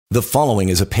The following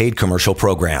is a paid commercial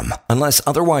program. Unless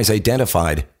otherwise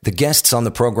identified, the guests on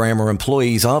the program are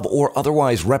employees of or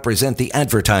otherwise represent the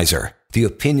advertiser. The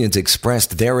opinions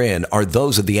expressed therein are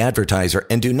those of the advertiser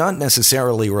and do not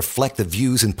necessarily reflect the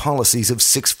views and policies of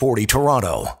 640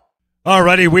 Toronto.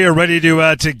 Alrighty, we are ready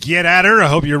to get at her. I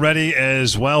hope you're ready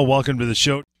as well. Welcome to the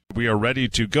show. We are ready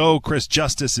to go. Chris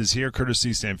Justice is here,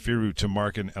 courtesy Samfiru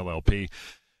Tumarkin LLP,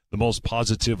 the most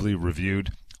positively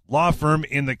reviewed law firm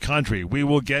in the country. We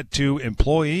will get to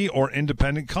employee or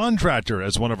independent contractor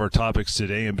as one of our topics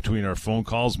today in between our phone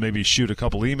calls. Maybe shoot a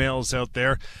couple emails out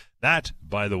there. That,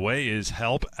 by the way, is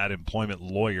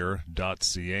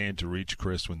help@employmentlawyer.ca. And to reach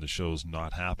Chris when the show's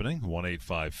not happening,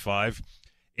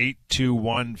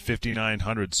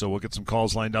 1-855-821-5900. So we'll get some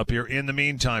calls lined up here. In the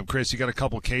meantime, Chris, you got a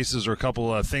couple cases or a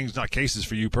couple things, not cases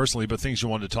for you personally, but things you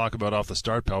wanted to talk about off the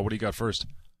start, pal. What do you got first?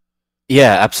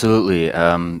 Yeah, absolutely.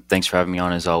 Thanks for having me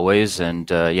on as always. And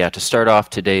to start off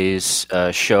today's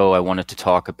show, I wanted to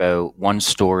talk about one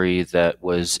story that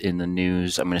was in the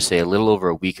news, I'm going to say a little over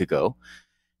a week ago.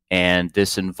 And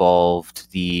this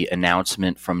involved the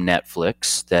announcement from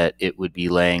Netflix that it would be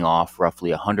laying off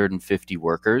roughly 150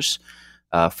 workers,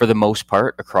 for the most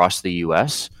part, across the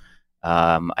U.S.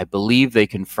 I believe they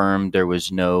confirmed there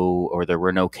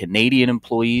were no Canadian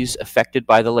employees affected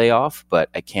by the layoff, but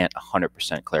I can't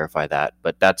 100% clarify that.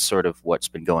 But that's sort of what's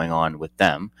been going on with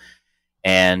them.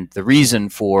 And the reason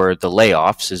for the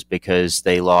layoffs is because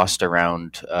they lost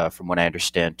around, from what I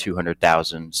understand,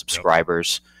 200,000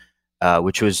 subscribers,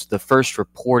 which was the first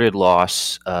reported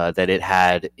loss that it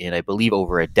had in, I believe,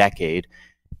 over a decade.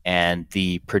 And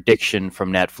the prediction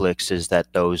from Netflix is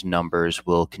that those numbers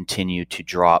will continue to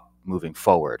drop moving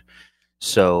forward.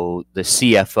 So the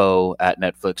CFO at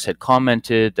Netflix had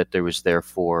commented that there was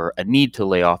therefore a need to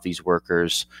lay off these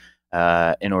workers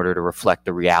in order to reflect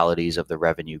the realities of the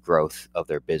revenue growth of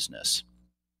their business.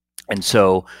 And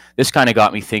so this kind of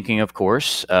got me thinking, of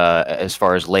course, as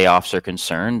far as layoffs are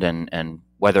concerned and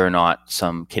whether or not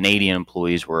some Canadian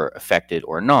employees were affected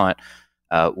or not.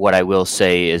 What I will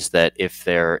say is that if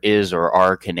there is or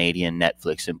are Canadian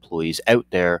Netflix employees out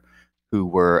there who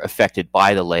were affected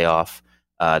by the layoff,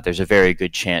 there's a very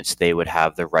good chance they would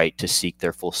have the right to seek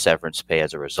their full severance pay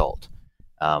as a result.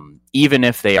 Even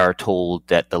if they are told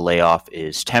that the layoff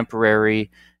is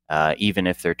temporary, even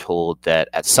if they're told that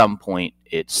at some point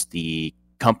it's the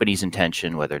company's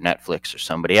intention, whether Netflix or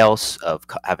somebody else, of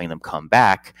having them come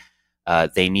back,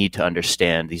 they need to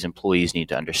understand, these employees need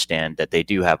to understand that they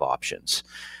do have options.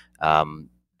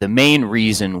 The main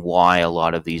reason why a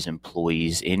lot of these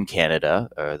employees in Canada,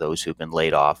 or those who've been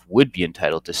laid off, would be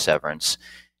entitled to severance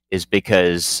is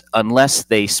because unless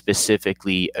they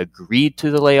specifically agreed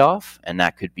to the layoff, and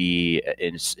that could be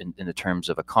in the terms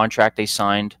of a contract they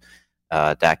signed,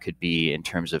 that could be in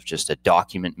terms of just a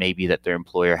document maybe that their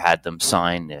employer had them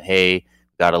sign, hey,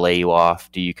 got to lay you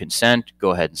off, do you consent?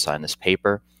 Go ahead and sign this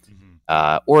paper.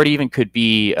 Or it even could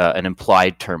be an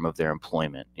implied term of their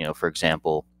employment. You know, for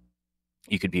example,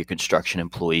 you could be a construction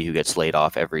employee who gets laid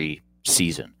off every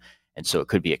season, and so it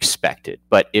could be expected.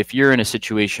 But if you're in a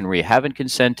situation where you haven't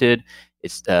consented,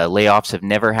 it's layoffs have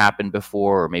never happened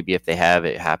before, or maybe if they have,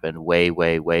 it happened way,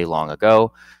 way, way long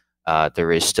ago,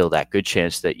 there is still that good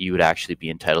chance that you would actually be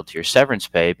entitled to your severance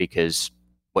pay, because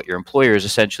what your employer is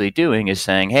essentially doing is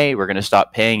saying, hey, we're going to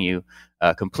stop paying you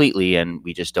completely, and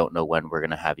we just don't know when we're going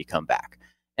to have you come back.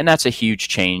 And that's a huge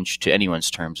change to anyone's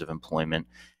terms of employment,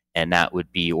 and that would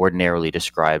be ordinarily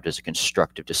described as a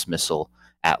constructive dismissal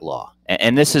at law.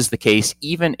 And this is the case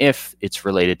even if it's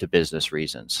related to business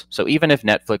reasons. So even if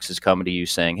Netflix is coming to you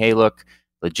saying, hey, look,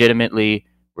 legitimately,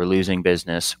 we're losing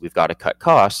business, we've got to cut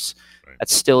costs, right, that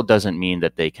still doesn't mean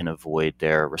that they can avoid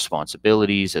their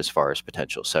responsibilities as far as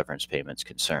potential severance payments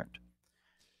concerned.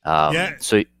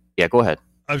 So, go ahead.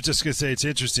 I was just going to say it's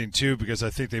interesting, too, because I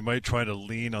think they might try to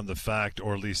lean on the fact,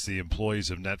 or at least the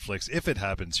employees of Netflix, if it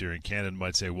happens here in Canada,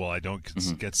 might say, well, I don't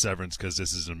get severance because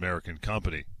this is an American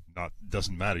company.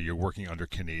 Doesn't matter. You're working under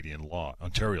Canadian law,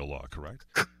 Ontario law, correct?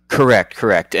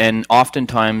 Correct. And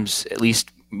oftentimes, at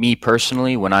least me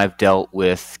personally, when I've dealt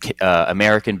with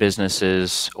American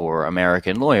businesses or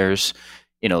American lawyers,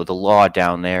 you know, the law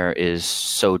down there is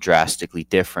so drastically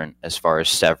different as far as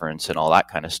severance and all that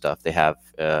kind of stuff. They have,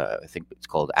 I think it's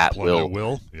called at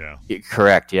will. Yeah.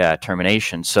 Correct. Yeah.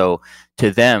 Termination. So to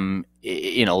them,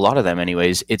 you know, a lot of them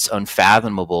anyways, it's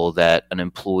unfathomable that an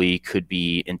employee could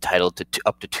be entitled to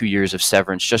up to 2 years of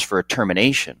severance just for a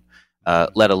termination,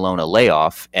 let alone a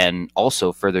layoff. And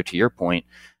also further to your point,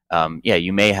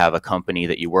 you may have a company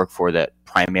that you work for that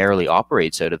primarily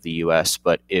operates out of the U.S.,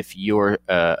 but if you're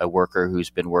a worker who's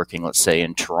been working, let's say,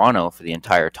 in Toronto for the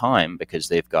entire time because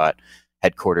they've got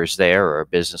headquarters there or a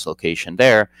business location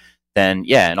there, then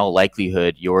in all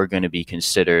likelihood, you're going to be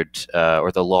considered,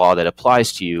 or the law that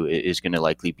applies to you is going to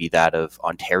likely be that of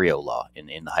Ontario law in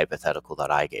the hypothetical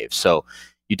that I gave. So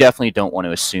you definitely don't want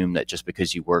to assume that just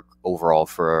because you work overall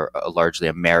for a largely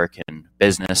American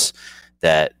business,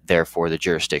 that therefore the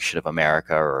jurisdiction of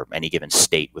America or any given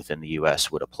state within the U.S.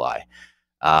 would apply.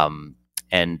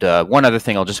 And one other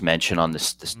thing I'll just mention on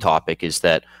this topic is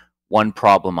that one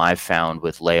problem I've found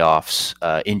with layoffs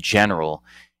in general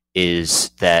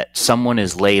is that someone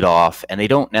is laid off and they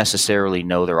don't necessarily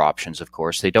know their options, of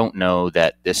course. They don't know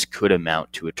that this could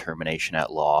amount to a termination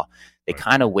at law. They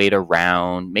kind of wait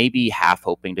around, maybe half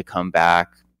hoping to come back,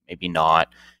 maybe not.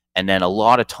 And then a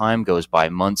lot of time goes by,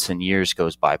 months and years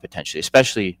goes by potentially,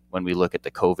 especially when we look at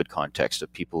the COVID context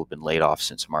of people who've been laid off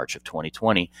since March of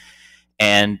 2020.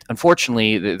 And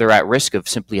unfortunately, they're at risk of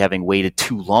simply having waited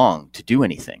too long to do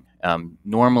anything.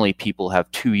 Normally, people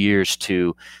have 2 years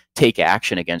to take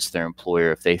action against their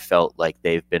employer if they felt like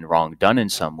they've been wrong done in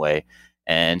some way.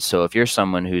 And so if you're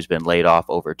someone who's been laid off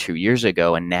over 2 years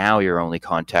ago and now you're only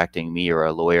contacting me or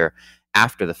a lawyer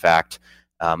after the fact,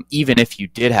 even if you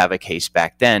did have a case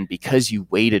back then, because you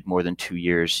waited more than 2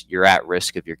 years, you're at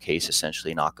risk of your case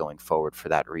essentially not going forward for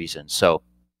that reason. So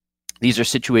these are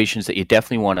situations that you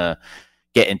definitely want to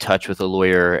get in touch with a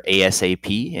lawyer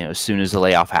ASAP, as soon as the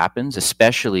layoff happens,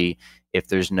 especially if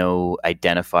there's no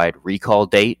identified recall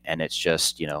date and it's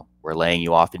just, we're laying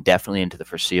you off indefinitely into the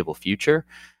foreseeable future.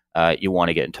 You want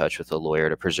to get in touch with a lawyer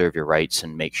to preserve your rights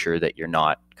and make sure that you're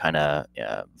not kind of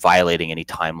violating any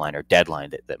timeline or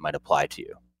deadline that might apply to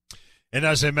you. And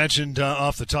as I mentioned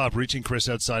off the top, reaching Chris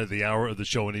outside of the hour of the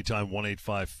show anytime,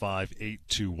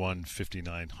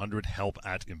 1-855-821-5900,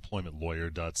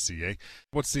 help@employmentlawyer.ca.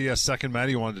 What's the second matter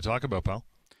you wanted to talk about, pal?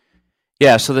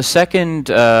 Yeah, so the second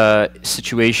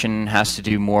situation has to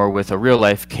do more with a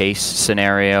real-life case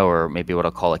scenario, or maybe what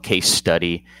I'll call a case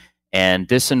study. And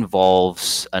this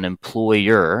involves an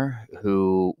employer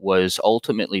who was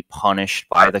ultimately punished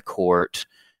by the court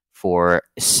for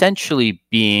essentially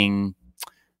being,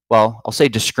 well, I'll say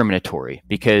discriminatory,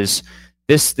 because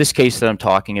this case that I'm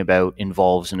talking about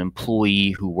involves an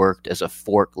employee who worked as a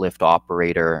forklift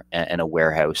operator and a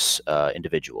warehouse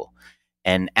individual.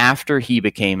 And after he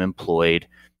became employed,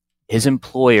 his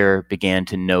employer began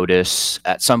to notice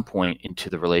at some point into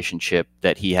the relationship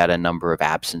that he had a number of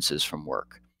absences from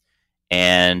work.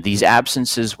 And these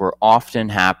absences were often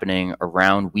happening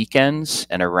around weekends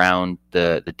and around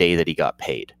the day that he got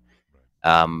paid.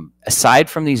 Aside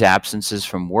from these absences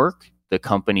from work, the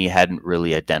company hadn't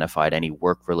really identified any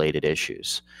work-related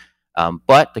issues.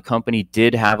 But the company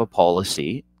did have a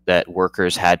policy that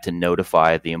workers had to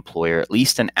notify the employer at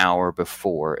least an hour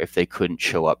before if they couldn't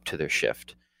show up to their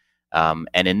shift.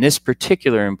 And in this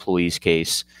particular employee's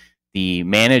case, the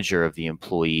manager of the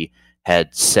employee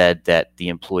had said that the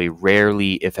employee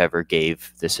rarely, if ever,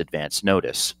 gave this advance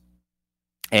notice.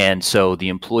 And so the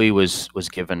employee was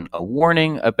given a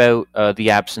warning about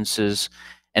the absences,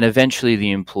 and eventually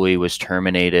the employee was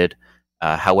terminated.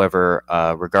 However,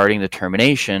 regarding the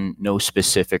termination, no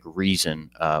specific reason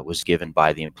was given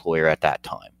by the employer at that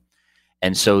time.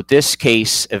 And so this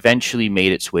case eventually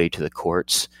made its way to the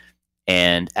courts.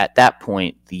 And at that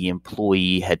point, the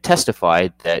employee had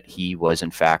testified that he was,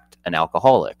 in fact, an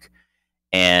alcoholic.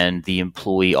 And the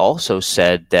employee also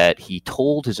said that he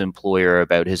told his employer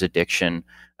about his addiction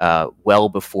well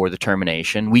before the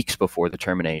termination, weeks before the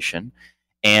termination,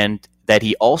 and that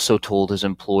he also told his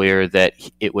employer that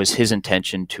it was his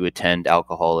intention to attend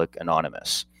Alcoholics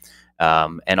Anonymous.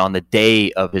 And on the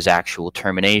day of his actual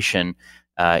termination,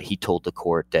 he told the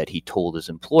court that he told his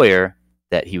employer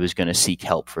that he was going to seek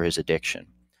help for his addiction.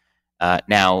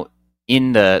 Now,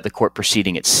 in the court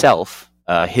proceeding itself,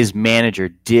 his manager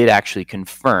did actually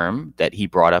confirm that he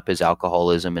brought up his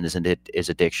alcoholism and his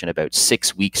addiction about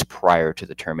 6 weeks prior to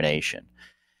the termination.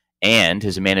 And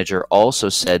his manager also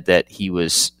said that he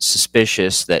was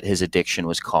suspicious that his addiction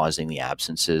was causing the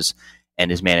absences, and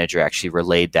his manager actually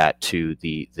relayed that to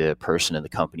the person in the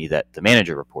company that the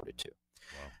manager reported to.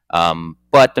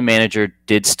 But the manager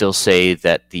did still say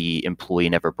that the employee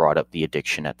never brought up the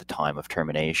addiction at the time of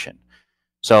termination.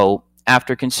 So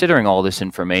after considering all this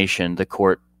information, the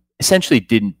court essentially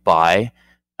didn't buy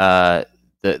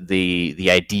the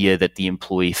idea that the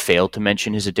employee failed to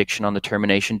mention his addiction on the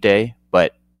termination day,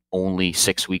 but only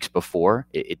 6 weeks before.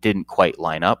 It didn't quite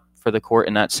line up for the court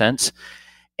in that sense.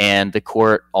 And the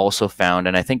court also found,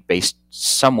 and I think based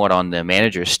somewhat on the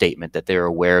manager's statement that they're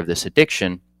aware of this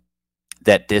addiction,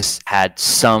 that this had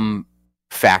some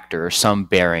factor, some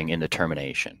bearing in the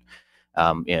termination.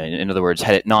 In other words,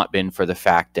 had it not been for the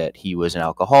fact that he was an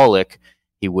alcoholic,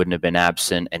 he wouldn't have been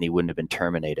absent, and he wouldn't have been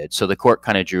terminated. So the court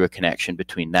kind of drew a connection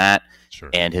between that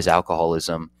and his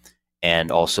alcoholism.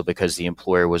 And also because the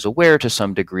employer was aware to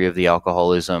some degree of the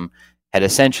alcoholism, had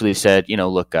essentially said,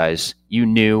 look, guys, you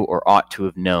knew or ought to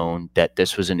have known that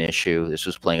this was an issue. This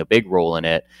was playing a big role in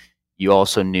it. You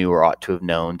also knew or ought to have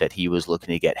known that he was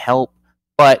looking to get help,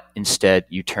 but instead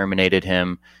you terminated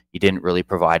him. You didn't really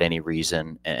provide any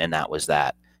reason, and that was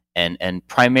that. And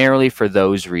primarily for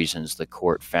those reasons, the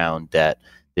court found that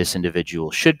this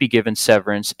individual should be given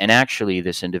severance, and actually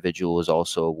this individual was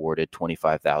also awarded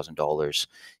 $25,000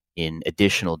 in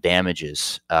additional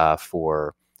damages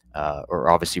or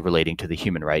obviously relating to the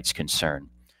human rights concern.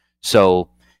 So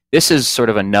this is sort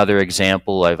of another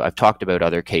example. I've talked about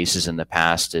other cases in the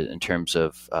past in terms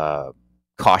of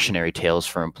cautionary tales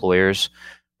for employers,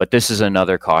 but this is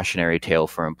another cautionary tale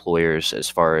for employers as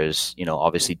far as,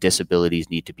 obviously disabilities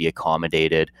need to be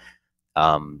accommodated.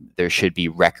 There should be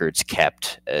records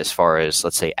kept as far as,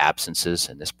 let's say, absences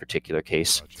in this particular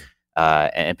case,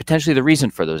 and potentially the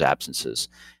reason for those absences.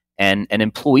 And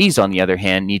employees, on the other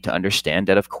hand, need to understand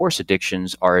that, of course,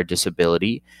 addictions are a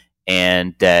disability,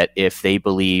 and that if they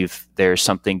believe there's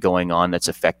something going on that's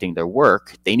affecting their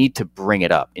work, they need to bring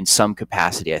it up in some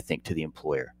capacity, I think, to the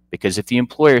employer. Because if the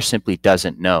employer simply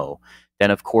doesn't know, then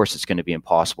of course it's going to be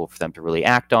impossible for them to really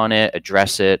act on it,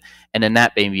 address it, and then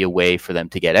that may be a way for them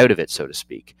to get out of it, so to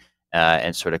speak,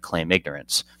 and sort of claim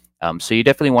ignorance. So you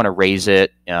definitely want to raise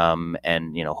it,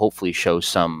 and hopefully show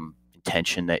some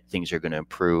intention that things are going to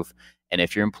improve. And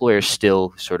if your employer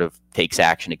still sort of takes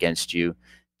action against you,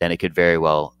 then it could very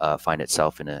well find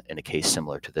itself in a case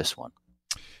similar to this one.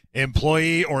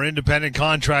 Employee or independent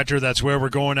contractor, that's where we're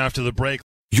going after the break.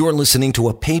 You're listening to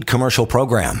a paid commercial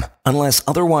program. Unless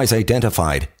otherwise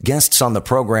identified, guests on the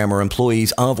program are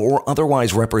employees of or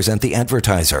otherwise represent the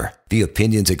advertiser. The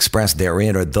opinions expressed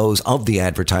therein are those of the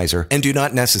advertiser and do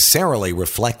not necessarily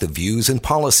reflect the views and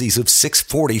policies of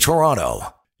 640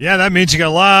 Toronto. Yeah, that means you got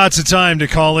lots of time to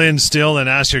call in still and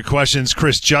ask your questions.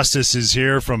 Chris Justice is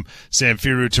here from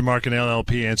Samfiru Tumarkin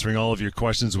LLP, answering all of your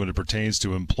questions when it pertains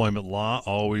to employment law.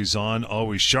 Always on,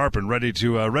 always sharp, and ready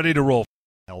to roll.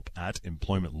 Help at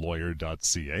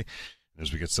employmentlawyer.ca.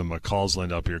 As we get some calls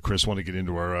lined up here, Chris, want to get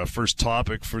into our first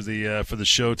topic for the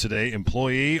show today: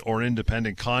 employee or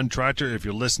independent contractor. If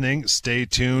you're listening, stay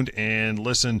tuned and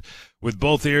listen with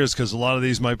both ears, because a lot of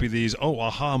these might be these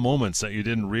aha moments that you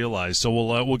didn't realize. So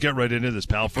we'll get right into this,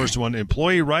 pal. First one: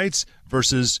 employee rights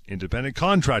versus independent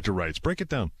contractor rights. Break it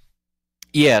down.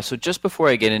 Yeah. So just before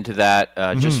I get into that,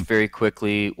 just very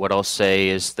quickly, what I'll say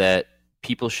is that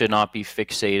people should not be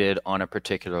fixated on a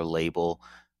particular label.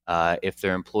 If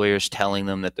their employer's telling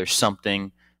them that there's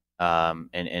something,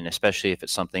 and especially if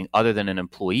it's something other than an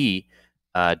employee,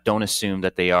 don't assume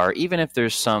that they are, even if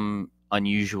there's some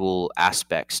unusual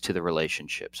aspects to the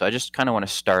relationship. So I just kind of want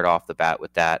to start off the bat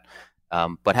with that.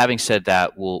 But having said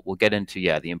that, we'll get into,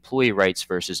 the employee rights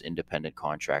versus independent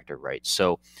contractor rights.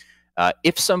 So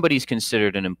if somebody's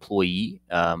considered an employee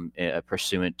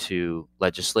pursuant to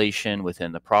legislation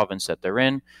within the province that they're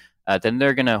in, then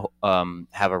they're going to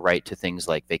have a right to things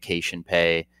like vacation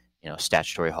pay,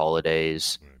 statutory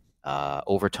holidays,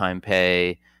 overtime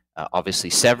pay, obviously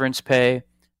severance pay.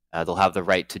 They'll have the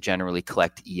right to generally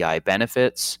collect EI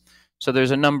benefits. So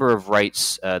there's a number of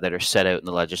rights that are set out in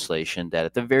the legislation that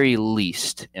at the very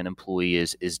least an employee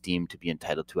is deemed to be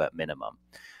entitled to at minimum.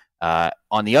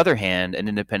 On the other hand, an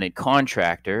independent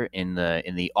contractor, in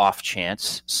the off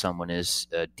chance someone is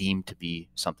deemed to be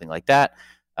something like that,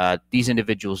 these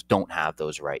individuals don't have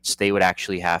those rights. They would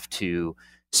actually have to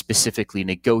specifically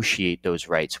negotiate those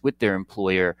rights with their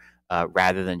employer,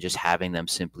 rather than just having them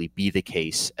simply be the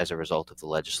case as a result of the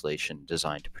legislation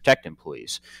designed to protect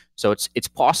employees. So it's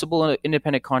possible an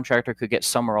independent contractor could get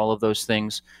some or all of those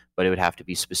things, but it would have to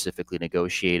be specifically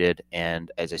negotiated.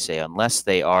 And as I say, unless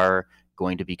they are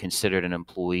going to be considered an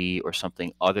employee or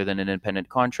something other than an independent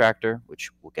contractor, which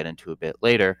we'll get into a bit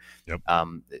later, they're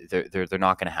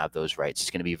not going to have those rights. It's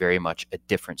going to be very much a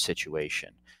different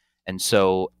situation. And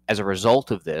so as a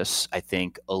result of this, I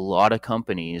think a lot of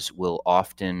companies will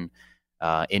often,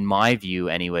 in my view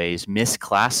anyways,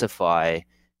 misclassify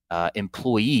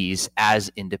employees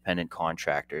as independent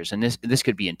contractors. And this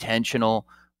could be intentional,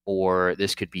 or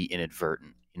this could be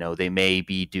inadvertent. They may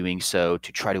be doing so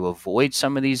to try to avoid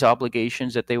some of these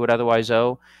obligations that they would otherwise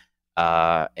owe.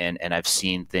 And I've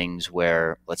seen things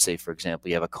where, let's say, for example,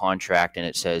 you have a contract and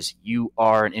it says you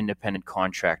are an independent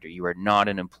contractor, you are not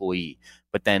an employee,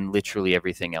 but then literally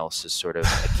everything else is sort of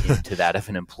akin to that of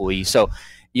an employee. So,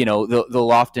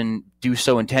 they'll often do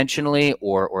so intentionally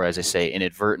or as I say,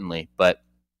 inadvertently. But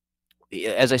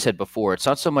as I said before, it's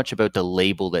not so much about the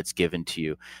label that's given to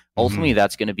you. Ultimately,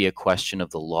 that's going to be a question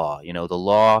of the law. The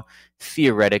law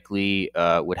theoretically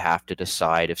would have to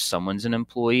decide if someone's an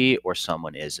employee or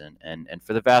someone isn't. And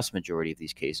for the vast majority of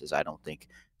these cases, I don't think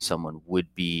someone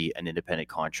would be an independent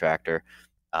contractor.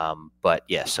 But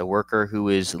yes, a worker who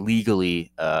is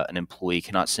legally an employee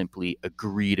cannot simply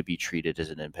agree to be treated as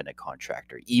an independent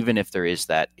contractor, even if there is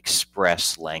that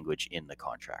express language in the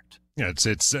contract. Yeah,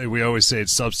 it's we always say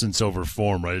it's substance over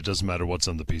form, right? It doesn't matter what's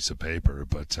on the piece of paper,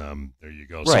 but there you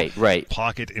go. Right, so, right.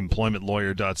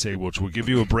 Pocketemploymentlawyer.ca, which will give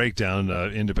you a breakdown,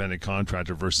 independent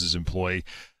contractor versus employee.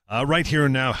 Right here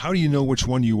and now, how do you know which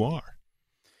one you are?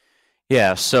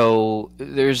 Yeah, so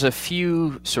there's a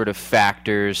few sort of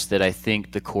factors that I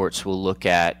think the courts will look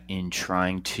at in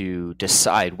trying to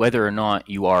decide whether or not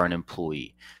you are an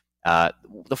employee.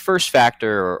 The first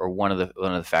factor, or one of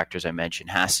the factors I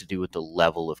mentioned, has to do with the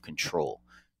level of control.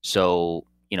 So,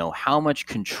 how much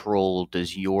control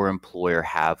does your employer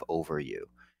have over you?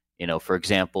 For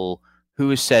example,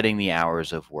 who is setting the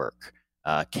hours of work?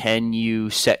 Can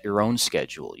you set your own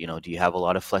schedule? Do you have a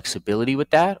lot of flexibility with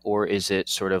that, or is it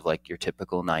sort of like your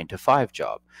typical 9-to-5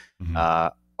 job? Mm-hmm.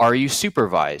 Are you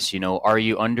supervised? Are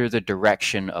you under the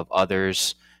direction of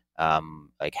others?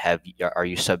 Are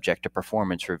you subject to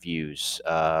performance reviews?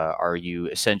 Are you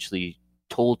essentially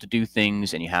told to do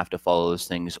things and you have to follow those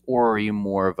things, or are you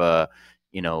more of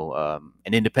an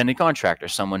independent contractor,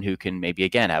 someone who can maybe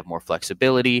again have more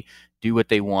flexibility, do what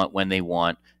they want when they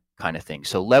want, kind of thing.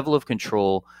 So level of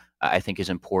control, I think, is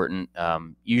important.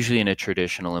 Usually in a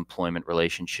traditional employment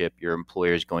relationship, your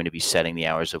employer is going to be setting the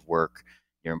hours of work.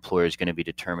 Your employer is going to be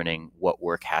determining what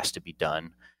work has to be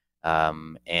done.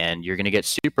 And you're going to get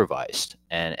supervised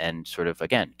and sort of,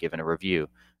 again, given a review,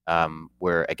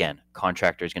 where, again,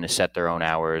 contractor is going to set their own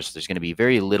hours. There's going to be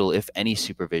very little, if any,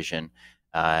 supervision,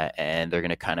 and they're going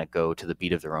to kind of go to the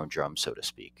beat of their own drum, so to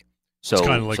speak. So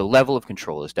level of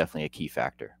control is definitely a key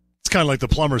factor. It's kind of like the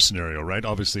plumber scenario, right?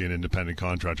 Obviously an independent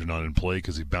contractor, not an employee,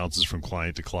 because he bounces from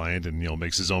client to client and,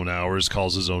 makes his own hours,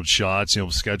 calls his own shots,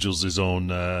 schedules his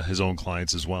own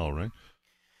clients as well, right?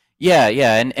 Yeah.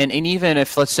 And even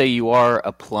if, let's say, you are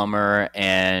a plumber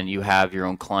and you have your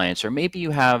own clients, or maybe you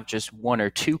have just one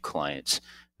or two clients,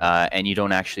 and you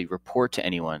don't actually report to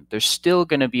anyone, there's still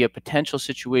going to be a potential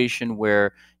situation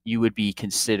where you would be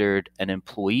considered an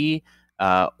employee,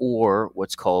 or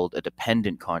what's called a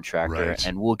dependent contractor, right.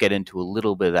 And we'll get into a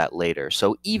little bit of that later.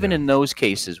 So even in those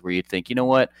cases where you'd think,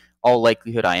 all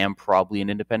likelihood I am probably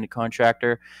an independent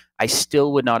contractor, I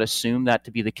still would not assume that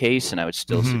to be the case, and I would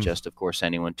still suggest, of course,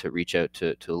 anyone to reach out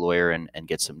to a lawyer and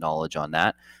get some knowledge on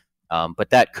that. But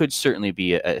that could certainly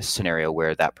be a scenario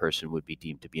where that person would be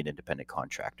deemed to be an independent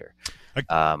contractor.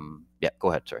 Yeah, go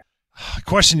ahead, sir. A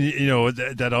question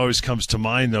that always comes to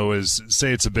mind, though, is,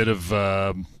 say it's a bit of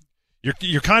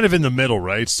you're kind of in the middle,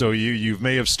 right? So you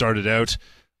may have started out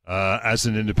as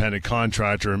an independent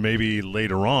contractor, and maybe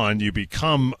later on you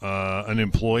become an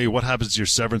employee. What happens to your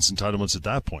severance entitlements at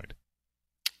that point?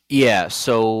 Yeah,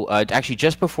 so actually,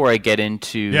 just before I get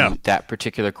into that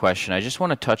particular question, I just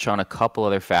want to touch on a couple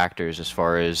other factors as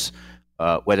far as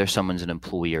whether someone's an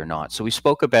employee or not. So we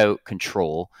spoke about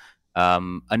control.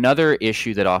 Another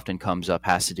issue that often comes up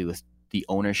has to do with the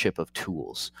ownership of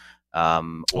tools.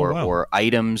 Or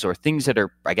items or things that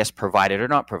are, I guess, provided or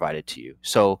not provided to you.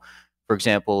 So, for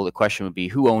example, the question would be,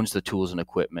 who owns the tools and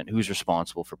equipment? Who's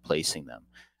responsible for replacing them?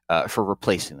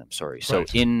 Sorry. So,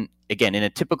 right. in a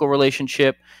typical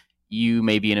relationship, you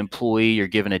may be an employee. You're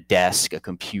given a desk, a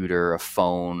computer, a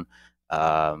phone.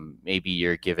 Maybe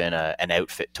you're given an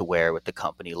outfit to wear with the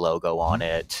company logo on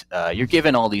it. You're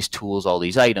given all these tools, all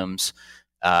these items.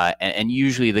 And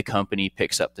usually the company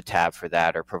picks up the tab for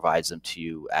that or provides them to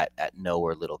you at no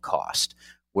or little cost.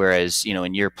 Whereas,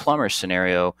 in your plumber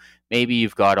scenario, maybe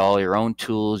you've got all your own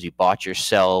tools, you bought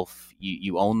yourself,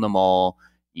 you own them all.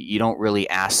 You don't really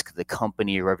ask the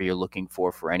company or whoever you're looking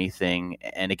for anything.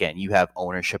 And again, you have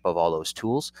ownership of all those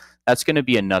tools. That's going to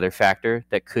be another factor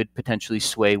that could potentially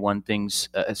sway things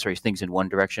in one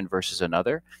direction versus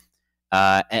another.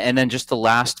 And then just the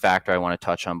last factor I want to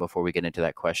touch on before we get into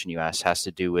that question you asked has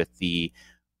to do with the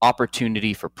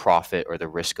opportunity for profit or the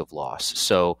risk of loss.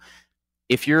 So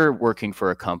if you're working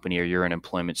for a company or you're in an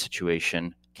employment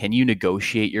situation, can you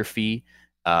negotiate your fee?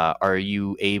 Are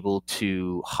you able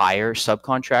to hire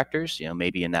subcontractors?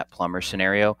 Maybe in that plumber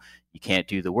scenario, you can't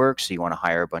do the work, so you want to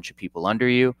hire a bunch of people under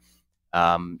you.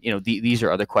 These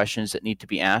are other questions that need to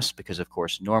be asked because, of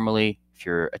course, normally if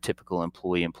you're a typical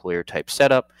employee-employer type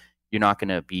setup, you're not going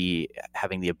to be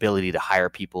having the ability to hire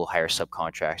people, hire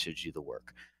subcontractors to do the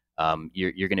work.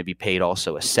 You're going to be paid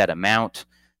also a set amount.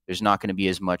 there's not going to be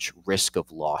as much risk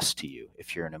of loss to you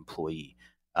if you're an employee.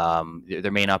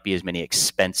 There may not be as many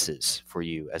expenses for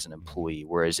you as an employee.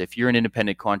 Whereas if you're an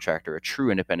independent contractor, a true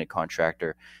independent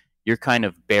contractor, you're kind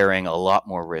of bearing a lot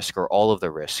more risk, or all of the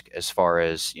risk, as far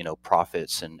as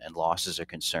profits and losses are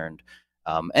concerned.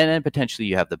 And then potentially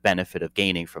you have the benefit of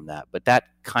gaining from that. But that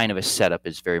kind of a setup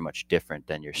is very much different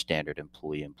than your standard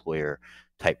employee-employer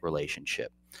type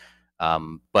relationship.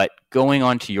 But going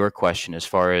on to your question, as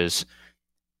far as,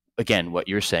 again, what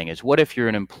you're saying is, what if you're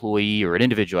an employee, or an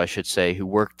individual, I should say, who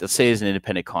worked, let's say, as an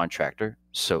independent contractor,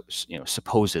 so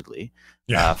supposedly,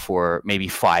 for maybe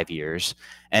 5 years,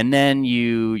 and then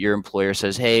your employer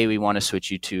says, hey, we want to switch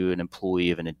you to an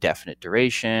employee of an indefinite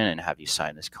duration and have you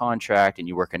sign this contract, and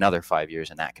you work another 5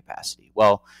 years in that capacity.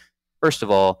 Well, first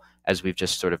of all, as we've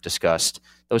just sort of discussed,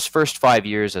 those first 5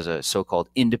 years as a so-called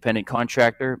independent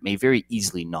contractor may very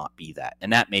easily not be that,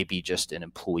 and that may be just an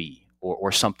employee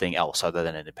or something else other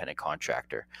than an independent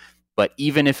contractor. But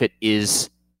even if it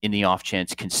is, in the off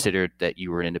chance, considered that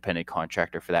you were an independent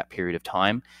contractor for that period of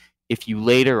time, if you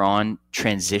later on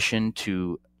transition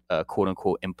to a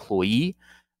quote-unquote employee,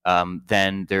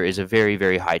 then there is a very,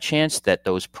 very high chance that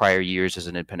those prior years as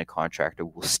an independent contractor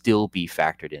will still be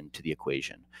factored into the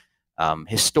equation.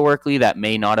 Historically, that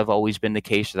may not have always been the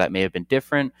case, or that may have been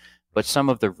different, but some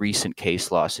of the recent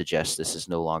case law suggests this is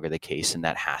no longer the case, and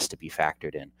that has to be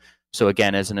factored in. So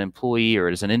again, as an employee or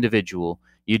as an individual,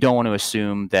 you don't want to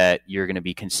assume that you're going to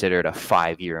be considered a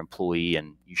 5-year employee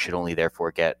and you should only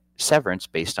therefore get severance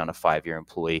based on a 5-year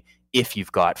employee if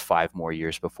you've got 5 more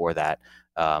years before that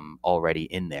already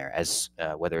in there, as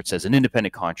whether it's as an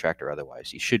independent contractor or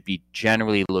otherwise. You should be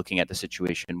generally looking at the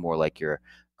situation more like you're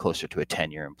closer to a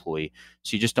 10-year employee.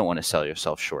 So you just don't want to sell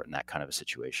yourself short in that kind of a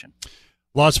situation.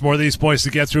 Lots more of these points to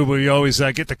get through, but we always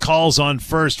get the calls on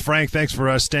first. Frank, thanks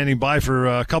for standing by for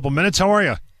a couple minutes. How are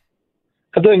you?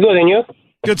 I'm doing good, and you?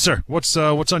 Good, sir. What's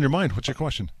on your mind? What's your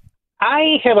question?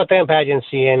 I have a temp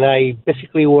agency, and I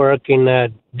basically work in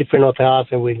different hotels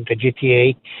and with the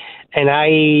GTA, and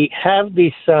I have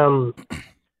this a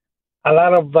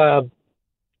lot of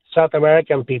South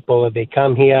American people. They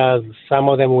come here, some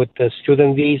of them with a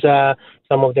student visa,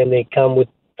 some of them they come with,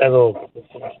 I don't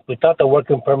know, without a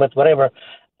working permit, whatever.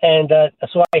 And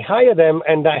so I hire them,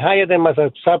 and I hire them as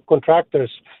a subcontractors.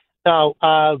 Now,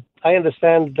 I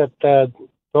understand that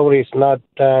probably it's not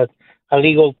a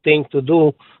legal thing to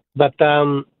do, but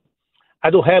I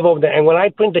do have of them. And when I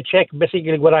print the check,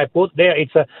 basically what I put there,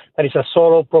 that it's a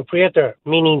solo proprietor,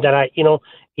 meaning that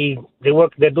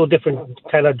they do different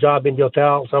kind of job in the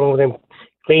hotel. Some of them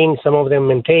clean, some of them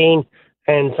maintain,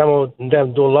 and some of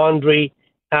them do laundry.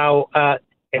 Now,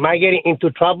 am I getting into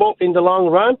trouble in the long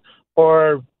run,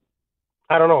 or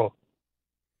I don't know?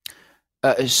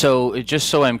 So just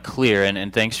so I'm clear,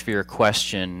 and thanks for your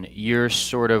question, you're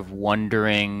sort of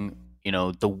wondering,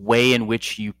 the way in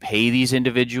which you pay these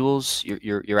individuals.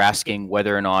 You're asking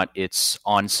whether or not it's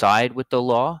on side with the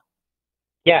law?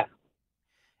 Yeah.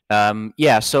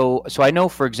 So I know,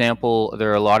 for example,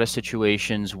 there are a lot of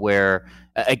situations where,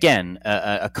 again,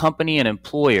 a company, an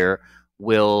employer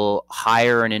will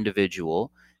hire an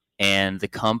individual, and the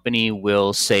company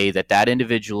will say that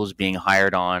individual is being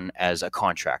hired on as a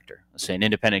contractor, let's say an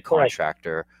independent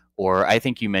contractor, or I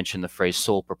think you mentioned the phrase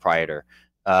sole proprietor,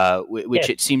 which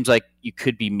It seems like you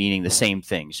could be meaning the same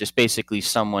things, just basically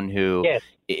someone who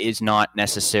is not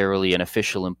necessarily an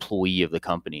official employee of the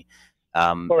company.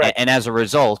 And as a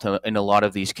result, in a lot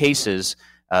of these cases,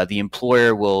 the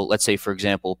employer will, let's say, for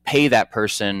example, pay that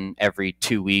person every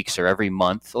 2 weeks or every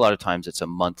month. A lot of times it's a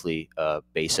monthly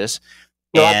basis.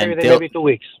 No, every 2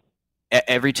 weeks.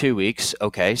 Every 2 weeks.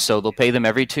 Okay. So they'll pay them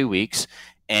every 2 weeks.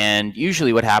 And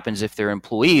usually what happens, if they're an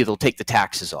employee, they'll take the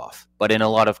taxes off. But in a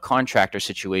lot of contractor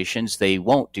situations, they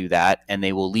won't do that, and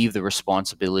they will leave the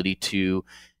responsibility to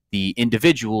the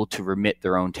individual to remit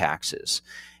their own taxes.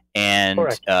 And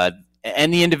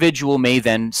the individual may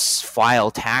then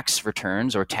file tax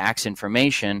returns or tax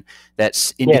information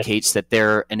that indicates that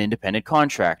they're an independent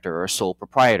contractor or a sole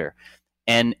proprietor.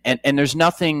 And there's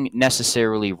nothing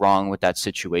necessarily wrong with that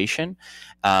situation,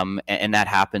 and that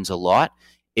happens a lot.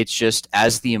 It's just,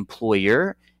 as the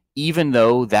employer, even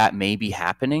though that may be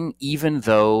happening, even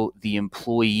though the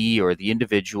employee or the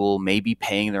individual may be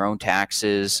paying their own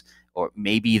taxes, or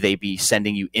maybe they be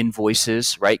sending you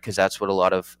invoices, right? Because that's what a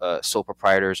lot of sole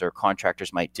proprietors or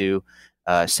contractors might do,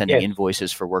 sending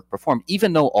invoices for work performed.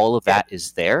 Even though all of that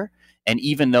is there, and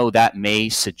even though that may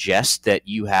suggest that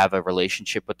you have a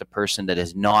relationship with the person that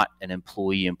is not an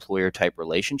employee-employer type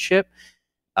relationship,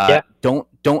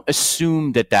 don't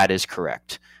assume that is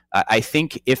correct. I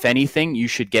think, if anything, you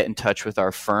should get in touch with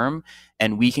our firm,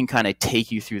 and we can kind of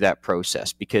take you through that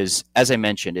process. Because, as I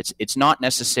mentioned, it's not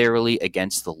necessarily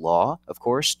against the law, of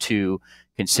course, to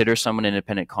consider someone an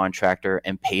independent contractor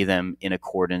and pay them in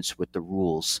accordance with the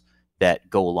rules that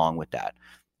go along with that.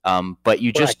 But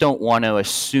you just don't want to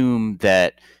assume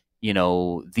that,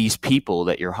 these people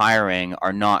that you're hiring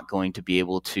are not going to be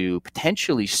able to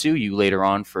potentially sue you later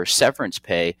on for severance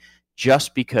pay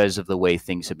just because of the way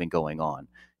things have been going on.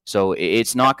 So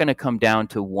it's not going to come down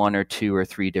to one or two or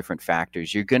three different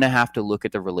factors. You're going to have to look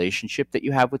at the relationship that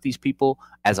you have with these people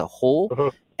as a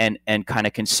whole, and kind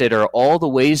of consider all the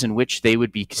ways in which they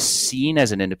would be seen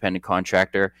as an independent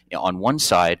contractor on one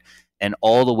side, and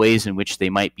all the ways in which they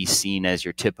might be seen as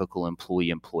your typical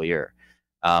employee-employer.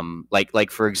 Like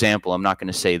for example, I'm not going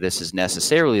to say this is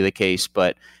necessarily the case,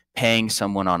 but paying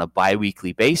someone on a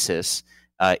biweekly basis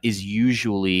is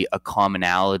usually a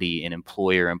commonality in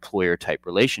employer-employer type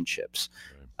relationships.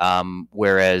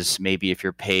 Whereas maybe if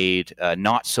you're paid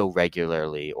not so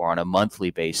regularly or on a monthly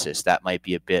basis, that might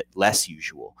be a bit less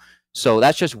usual. So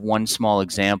that's just one small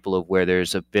example of where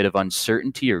there's a bit of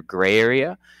uncertainty or gray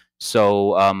area.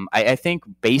 So I think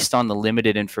based on the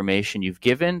limited information you've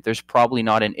given, there's probably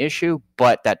not an issue,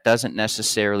 but that doesn't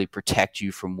necessarily protect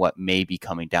you from what may be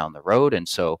coming down the road. And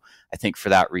so I think for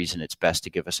that reason, it's best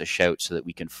to give us a shout so that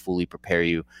we can fully prepare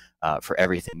you for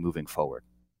everything moving forward.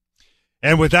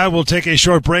 And with that, we'll take a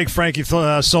short break. Frankie,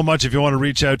 so much. If you want to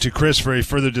reach out to Chris for a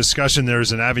further discussion,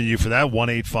 there's an avenue for that,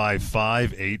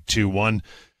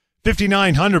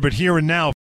 1-855-821-5900. But here and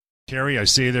now, Carrie, I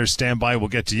see you there. Stand by. We'll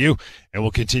get to you, and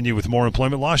we'll continue with more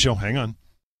Employment Law Show. Hang on.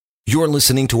 You're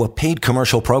listening to a paid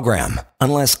commercial program.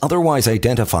 Unless otherwise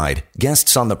identified,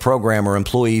 guests on the program are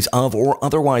employees of or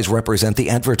otherwise represent the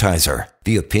advertiser.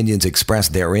 The opinions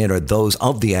expressed therein are those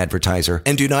of the advertiser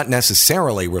and do not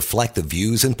necessarily reflect the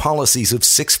views and policies of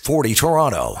 640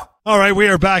 Toronto. All right, we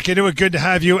are back into it. Good to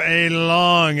have you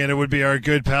along, and it would be our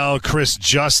good pal Chris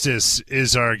Justice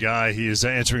is our guy. He is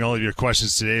answering all of your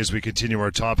questions today as we continue our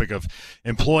topic of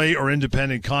employee or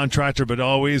independent contractor. But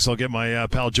always, I'll get my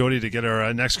pal Jody to get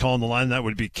our next call on the line. That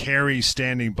would be Carrie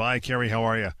standing by. Carrie, how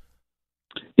are you?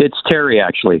 It's Terry,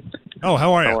 actually. Oh,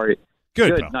 how are you? How are you?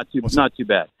 Good. Good. Not too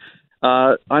bad.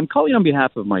 I'm calling on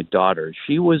behalf of my daughter.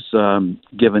 She was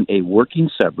given a working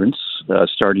severance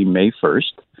starting May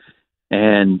 1st.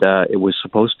 And it was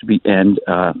supposed to end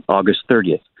August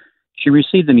 30th. She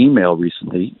received an email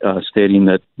recently stating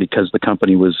that because the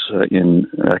company was in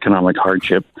economic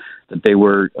hardship, that they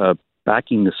were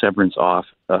backing the severance off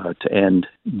to end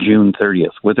June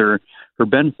 30th, with her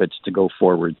benefits to go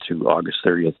forward to August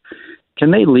 30th.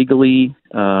 Can they legally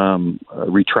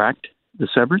retract the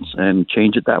severance and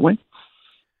change it that way?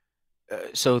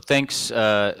 So thanks,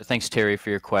 Terry,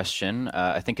 for your question.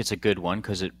 I think it's a good one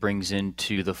because it brings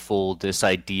into the fold this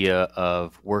idea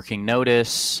of working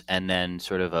notice and then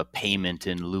sort of a payment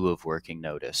in lieu of working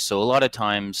notice. So a lot of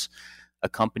times a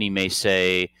company may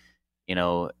say,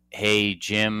 hey,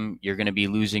 Jim, you're going to be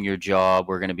losing your job.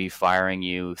 We're going to be firing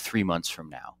you 3 months from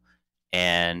now.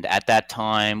 And at that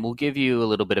time, we'll give you a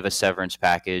little bit of a severance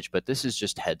package, but this is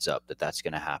just heads up that that's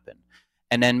going to happen.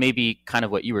 And then maybe kind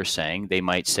of what you were saying, they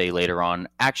might say later on,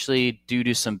 actually, due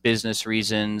to some business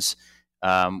reasons,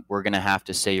 we're going to have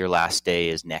to say your last day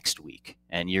is next week.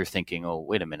 And you're thinking, oh,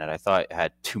 wait a minute, I thought I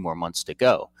had 2 more months to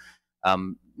go.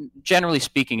 Generally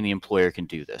speaking, the employer can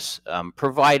do this,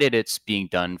 provided it's being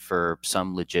done for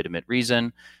some legitimate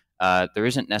reason. There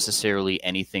isn't necessarily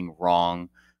anything wrong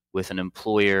with an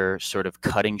employer sort of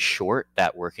cutting short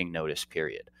that working notice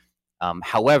period.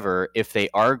 However, if they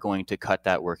are going to cut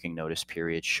that working notice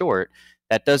period short,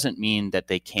 that doesn't mean that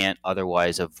they can't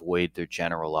otherwise avoid their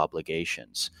general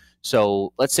obligations.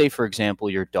 So let's say, for example,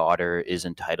 your daughter is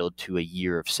entitled to a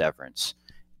year of severance,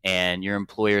 and your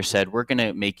employer said, we're going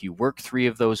to make you work 3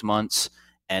 of those months,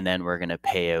 and then we're going to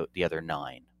pay out the other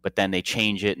 9. But then they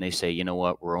change it and they say, you know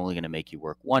what, we're only going to make you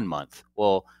work 1 month.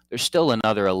 Well, there's still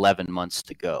another 11 months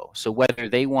to go. So whether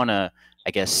they want to,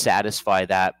 satisfy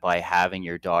that by having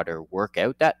your daughter work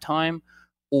out that time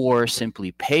or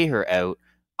simply pay her out,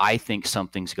 I think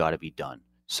something's got to be done.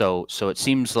 So it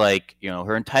seems like,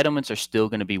 her entitlements are still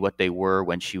going to be what they were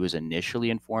when she was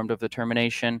initially informed of the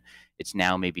termination. It's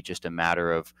now maybe just a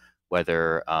matter of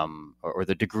whether, or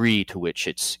the degree to which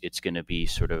it's going to be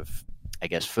sort of,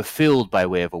 fulfilled by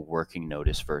way of a working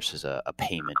notice versus a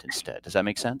payment instead. Does that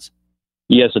make sense?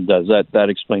 Yes, it does. That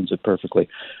explains it perfectly.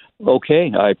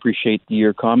 Okay, I appreciate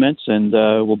your comments, and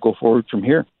we'll go forward from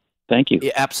here. Thank you.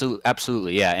 Yeah,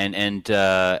 absolutely, yeah. And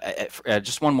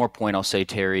just one more point I'll say,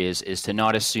 Terry, is to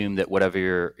not assume that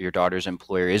whatever your daughter's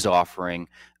employer is offering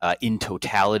in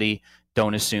totality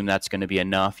don't assume that's going to be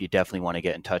enough. You definitely want to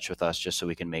get in touch with us just so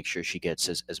we can make sure she gets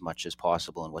as much as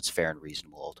possible and what's fair and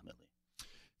reasonable ultimately.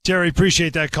 Terry,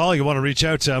 appreciate that call. You want to reach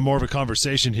out to more of a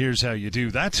conversation, here's how you do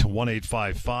that.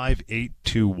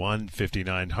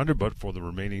 1-855-821-5900. But for the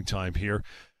remaining time here,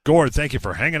 Gord, thank you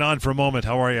for hanging on for a moment.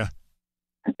 How are you?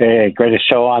 Hey, greatest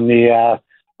show on the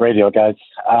radio, guys.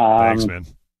 Thanks, man.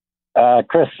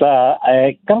 Chris,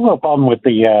 I got a little problem with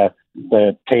the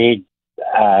paid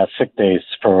sick days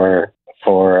for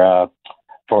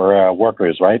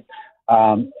workers, right?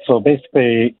 So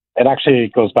basically, it actually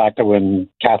goes back to when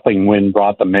Kathleen Wynne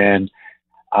brought them in,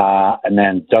 and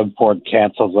then Doug Ford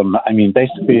cancels them. I mean,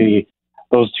 basically,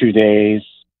 those 2 days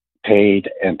paid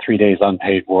and 3 days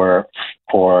unpaid were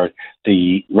for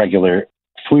the regular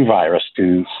flu virus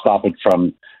to stop it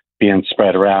from being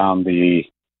spread around the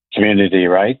community,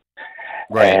 right?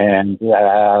 Right. And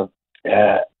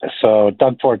so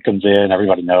Doug Ford comes in,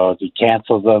 everybody knows, he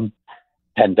cancels them.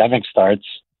 Pandemic starts.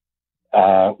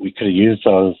 We could have used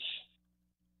those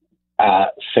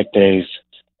sick days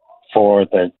for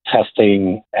the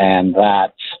testing and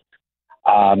that.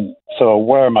 So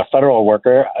where I'm a federal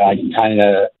worker, I kind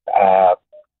of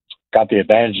got the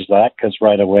advantage of that because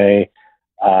right away,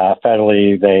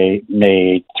 federally, they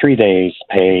made 3 days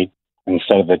paid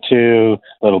instead of the 2.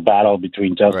 Little battle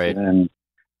between Justin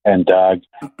and Doug.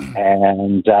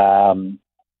 And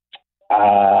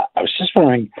I was just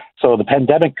wondering, so the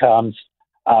pandemic comes,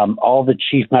 all the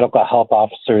chief medical health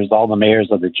officers, all the mayors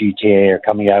of the GTA are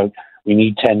coming out. We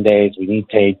need 10 days. We need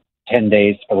 10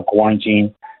 days for the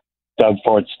quarantine. Doug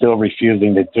Ford's still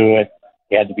refusing to do it.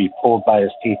 He had to be pulled by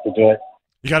his teeth to do it.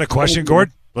 You got a question,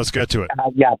 Gord? Let's get to it.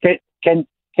 Yeah. Can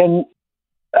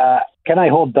I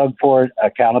hold Doug Ford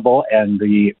accountable and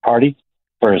the party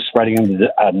for spreading the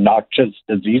noxious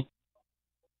disease?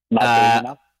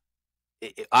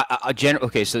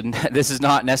 Okay, so this is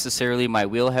not necessarily my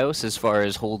wheelhouse as far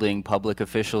as holding public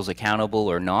officials accountable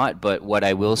or not, but what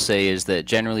I will say is that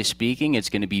generally speaking, it's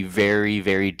going to be very,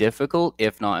 very difficult,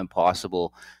 if not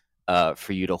impossible,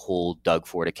 for you to hold Doug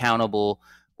Ford accountable,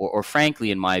 or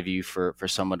frankly, in my view, for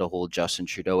someone to hold Justin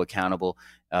Trudeau accountable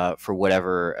for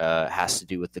whatever has to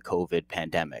do with the COVID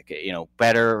pandemic. You know,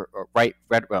 better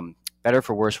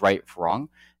for worse, right for wrong.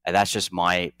 That's just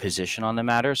my position on the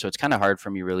matter. So it's kind of hard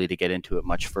for me really to get into it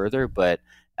much further. But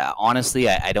honestly,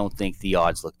 I don't think the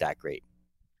odds look that great.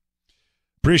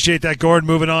 Appreciate that, Gord.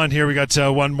 Moving on here, we got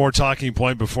one more talking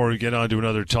point before we get on to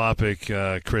another topic.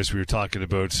 Chris, we were talking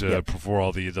about before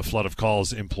all the flood of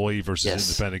calls, employee versus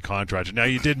independent contractor. Now,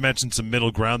 you did mention some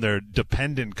middle ground there,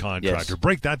 dependent contractor. Yes.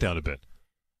 Break that down a bit.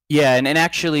 Yeah, and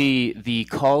actually, the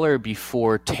caller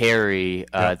before Terry,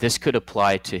 this could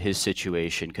apply to his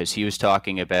situation because he was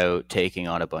talking about taking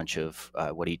on a bunch of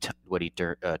what he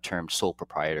termed sole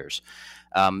proprietors.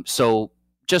 So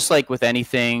just like with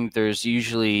anything, there's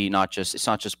usually it's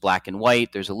not just black and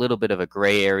white. There's a little bit of a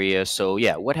gray area. So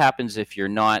yeah, what happens if you're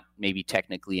not maybe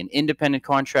technically an independent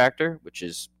contractor, which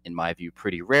is in my view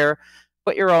pretty rare,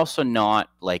 but you're also not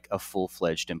like a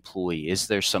full-fledged employee? Is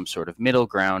there some sort of middle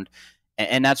ground?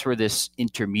 And that's where this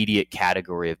intermediate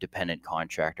category of dependent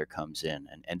contractor comes in.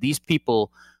 And these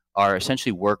people are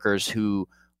essentially workers who,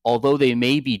 although they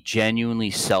may be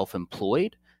genuinely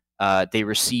self-employed, they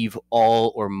receive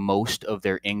all or most of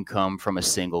their income from a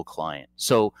single client.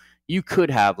 So you could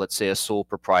have, let's say, a sole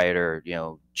proprietor,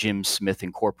 Jim Smith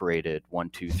Incorporated,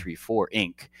 1234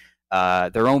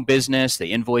 Inc., their own business. They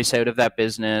invoice out of that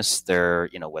business.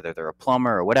 They're, whether they're a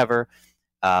plumber or whatever.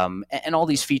 And all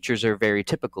these features are very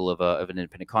typical of an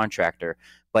independent contractor,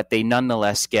 but they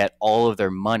nonetheless get all of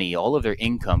their money, all of their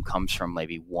income comes from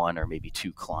maybe one or maybe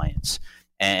two clients.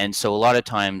 And so a lot of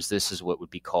times this is what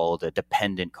would be called a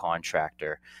dependent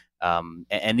contractor.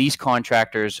 And these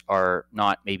contractors are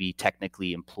not maybe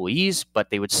technically employees, but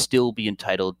they would still be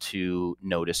entitled to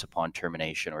notice upon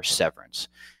termination or severance.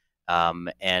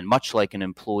 And much like an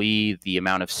employee, the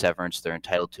amount of severance they're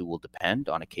entitled to will depend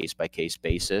on a case-by-case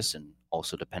basis and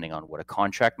also depending on what a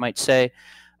contract might say.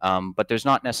 But there's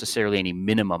not necessarily any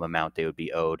minimum amount they would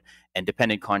be owed. And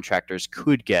dependent contractors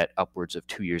could get upwards of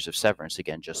 2 years of severance,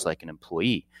 again, just like an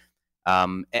employee.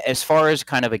 As far as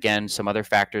kind of, again, some other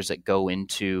factors that go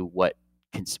into what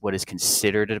is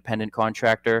considered a dependent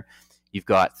contractor, you've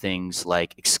got things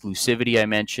like exclusivity I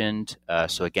mentioned.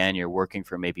 So again, you're working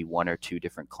for maybe one or two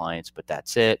different clients, but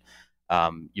that's it.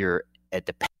 You're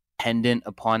dependent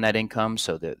upon that income,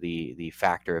 so the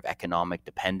factor of economic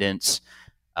dependence.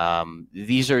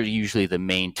 These are usually the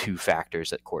main two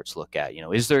factors that courts look at.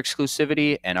 Is there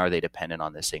exclusivity and are they dependent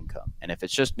on this income? And if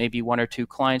it's just maybe one or two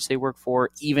clients they work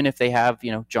for, even if they have,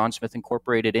 John Smith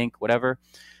Incorporated Inc., whatever,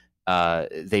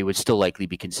 they would still likely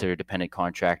be considered dependent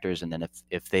contractors. And then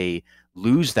if they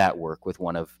lose that work with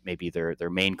one of maybe their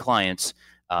main clients,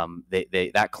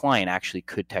 that client actually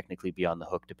could technically be on the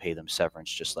hook to pay them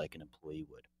severance just like an employee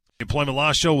would. The Employment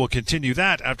Law Show will continue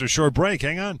that after a short break.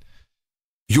 Hang on.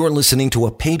 You're listening to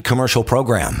a paid commercial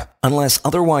program. Unless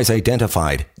otherwise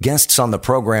identified, guests on the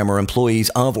program are employees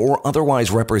of or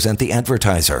otherwise represent the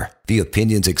advertiser. The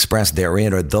opinions expressed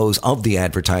therein are those of the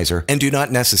advertiser and do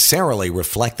not necessarily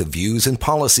reflect the views and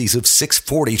policies of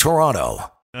 640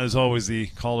 Toronto. As always, the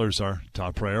callers are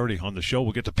top priority on the show.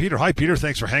 We'll get to Peter. Hi, Peter.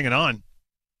 Thanks for hanging on.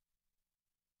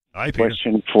 Hi, Peter.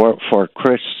 Question for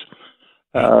Chris.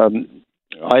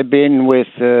 I've been with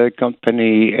the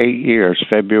company 8 years,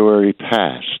 February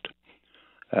past.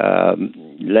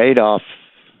 Laid off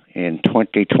in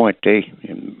 2020,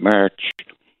 in March,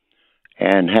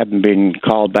 and haven't been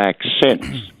called back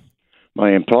since.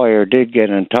 My employer did get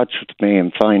in touch with me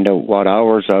and find out what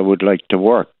hours I would like to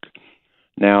work.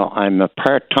 Now, I'm a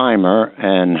part-timer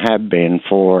and have been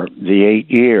for the 8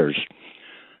 years.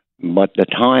 But the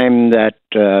time that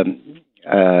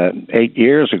 8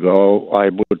 years ago, I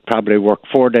would probably work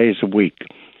 4 days a week.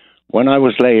 When I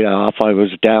was laid off, I was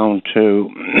down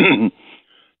to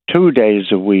 2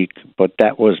 days a week, but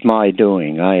that was my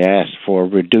doing. I asked for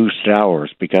reduced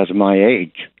hours because of my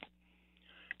age,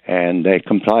 and they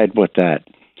complied with that.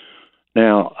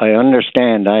 Now, I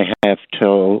understand I have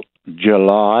till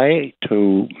July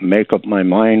to make up my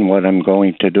mind what I'm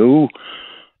going to do.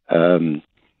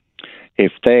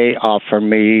 If they offer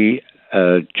me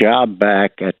a job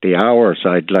back at the hours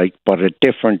I'd like, but a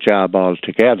different job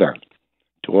altogether,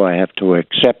 do I have to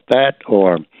accept that?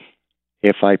 Or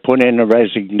if I put in a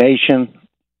resignation,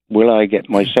 will I get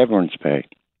my severance pay?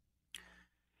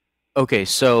 Okay,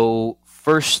 so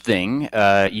first thing,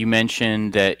 you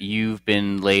mentioned that you've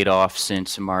been laid off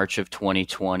since March of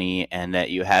 2020 and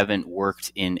that you haven't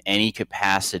worked in any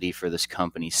capacity for this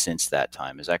company since that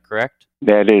time. Is that correct?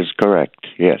 That is correct,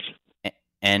 yes.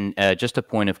 And just a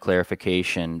point of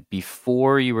clarification,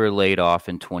 before you were laid off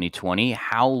in 2020,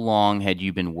 how long had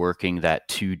you been working that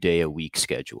 2-day-a-week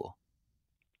schedule?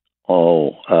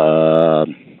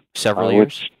 Several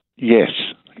years? Yes.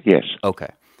 Okay.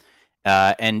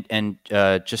 And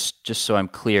just so I'm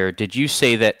clear, did you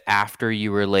say that after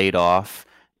you were laid off,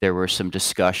 there were some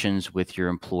discussions with your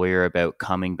employer about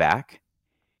coming back?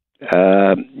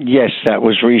 Yes, that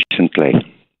was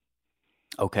recently.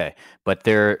 Okay, but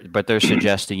they're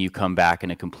suggesting you come back in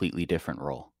a completely different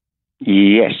role.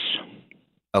 Yes.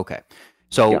 Okay,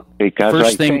 so yeah, because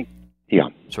first I thing, think, yeah.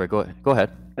 Sorry, go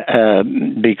ahead.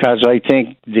 Because I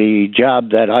think the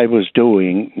job that I was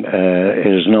doing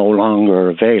is no longer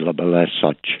available as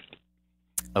such.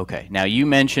 Okay. Now, you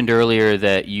mentioned earlier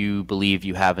that you believe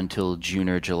you have until June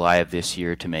or July of this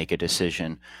year to make a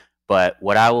decision, but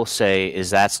what I will say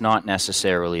is that's not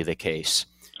necessarily the case.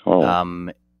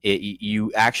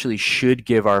 You actually should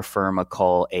give our firm a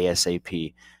call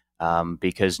ASAP,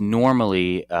 because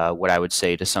normally what I would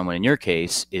say to someone in your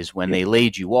case is when they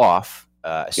laid you off,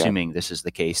 assuming this is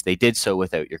the case, they did so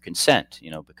without your consent,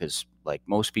 because like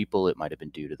most people, it might have been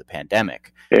due to the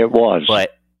pandemic. It was.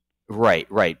 But right.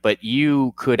 But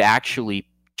you could actually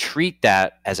treat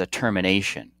that as a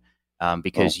termination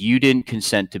because you didn't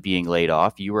consent to being laid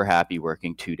off. You were happy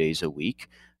working 2 days a week.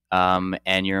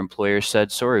 And your employer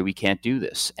said, sorry, we can't do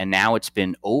this. And now it's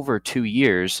been over 2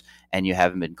 years and you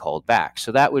haven't been called back.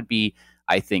 So that would be,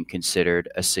 I think, considered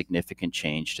a significant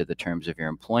change to the terms of your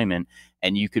employment.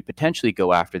 And you could potentially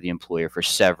go after the employer for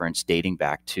severance dating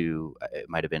back to, it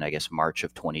might have been, I guess, March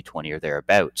of 2020 or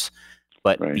thereabouts.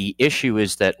 But the issue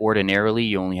is that ordinarily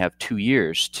you only have 2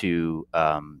 years to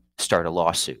start a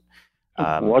lawsuit.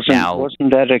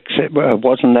 Wasn't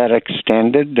that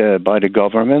extended by the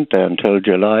government until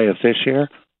July of this year?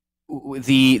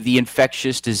 The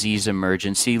infectious disease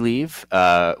emergency leave,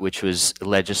 which was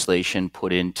legislation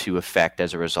put into effect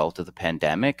as a result of the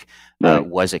pandemic,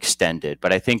 was extended.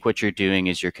 But I think what you're doing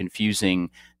is you're confusing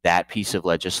that piece of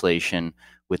legislation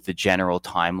with the general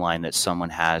timeline that someone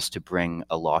has to bring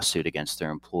a lawsuit against their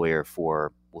employer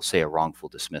for, we'll say, a wrongful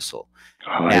dismissal.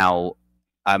 Now,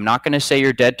 I'm not going to say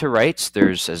you're dead to rights.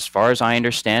 There's, as far as I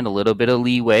understand, a little bit of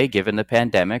leeway given the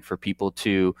pandemic for people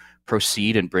to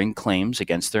proceed and bring claims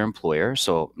against their employer.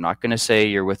 So I'm not going to say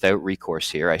you're without recourse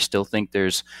here. I still think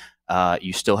there's,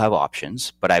 you still have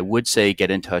options, but I would say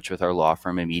get in touch with our law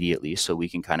firm immediately so we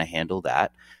can kind of handle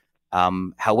that.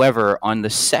 However, on the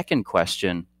second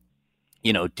question,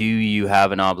 do you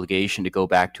have an obligation to go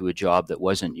back to a job that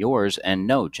wasn't yours? And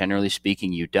no, generally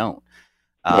speaking, you don't.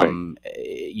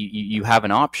 You have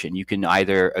an option. You can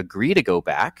either agree to go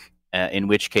back, in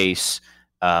which case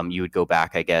you would go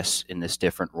back, I guess, in this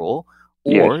different role.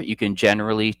 Or Yes. you can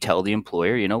generally tell the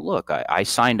employer, look, I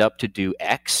signed up to do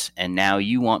X and now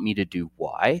you want me to do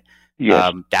Y.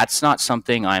 Yes. That's not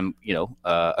something I'm,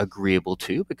 agreeable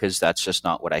to, because that's just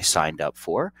not what I signed up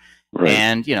for. Right.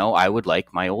 And, I would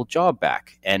like my old job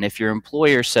back. And if your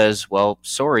employer says, well,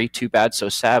 sorry, too bad, so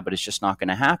sad, but it's just not going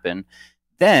to happen,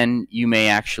 then you may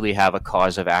actually have a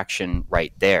cause of action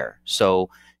right there. So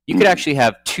you could actually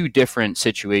have two different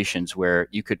situations where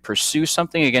you could pursue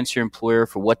something against your employer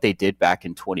for what they did back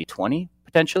in 2020,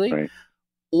 potentially, Right.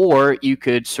 or you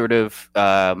could sort of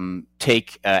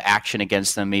take action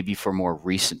against them maybe for more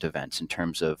recent events in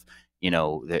terms of,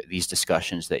 these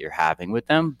discussions that you're having with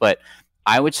them. But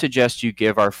I would suggest you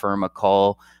give our firm a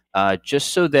call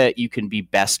just so that you can be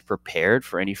best prepared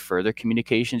for any further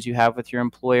communications you have with your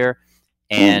employer.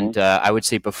 And I would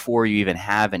say before you even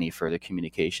have any further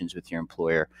communications with your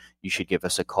employer, you should give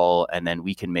us a call, and then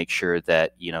we can make sure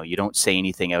that, you don't say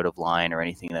anything out of line or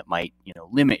anything that might,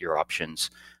 limit your options,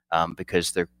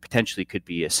 because there potentially could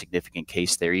be a significant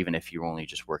case there, even if you're only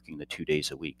just working the 2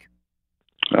 days a week.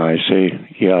 I see.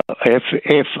 Yeah.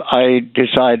 If I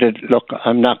decided, look,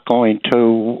 I'm not going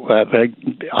to,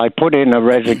 I put in a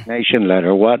resignation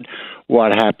letter. What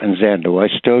happens then? Do I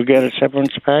still get a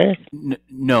severance pay?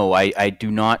 No, I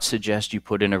do not suggest you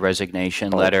put in a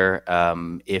resignation letter.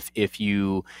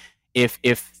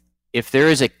 If there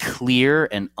is a clear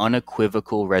and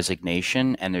unequivocal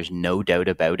resignation and there's no doubt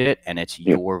about it, and it's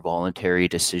your voluntary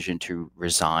decision to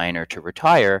resign or to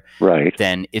retire, right,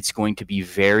 then it's going to be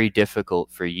very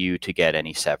difficult for you to get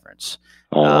any severance.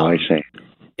 I see.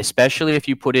 Especially if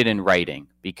you put it in writing,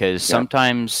 because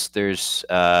sometimes there's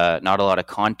not a lot of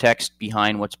context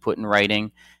behind what's put in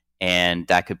writing, and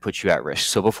that could put you at risk.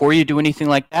 So before you do anything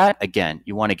like that, again,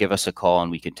 you want to give us a call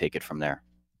and we can take it from there.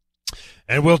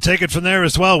 And we'll take it from there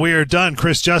as well. We are done.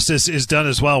 Chris Justice is done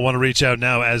as well. Want to reach out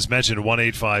now, as mentioned,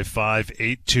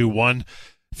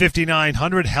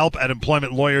 1-855-821-5900.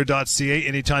 help@employmentlawyer.ca.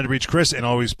 Anytime to reach Chris, and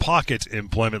always pocket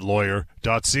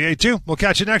employmentlawyer.ca too. We'll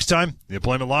catch you next time. The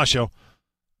Employment Law Show.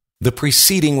 The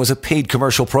preceding was a paid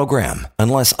commercial program.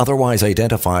 Unless otherwise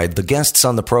identified, the guests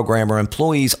on the program are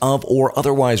employees of or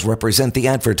otherwise represent the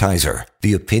advertiser.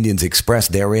 The opinions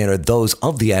expressed therein are those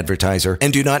of the advertiser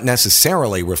and do not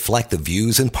necessarily reflect the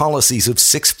views and policies of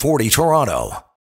 640 Toronto.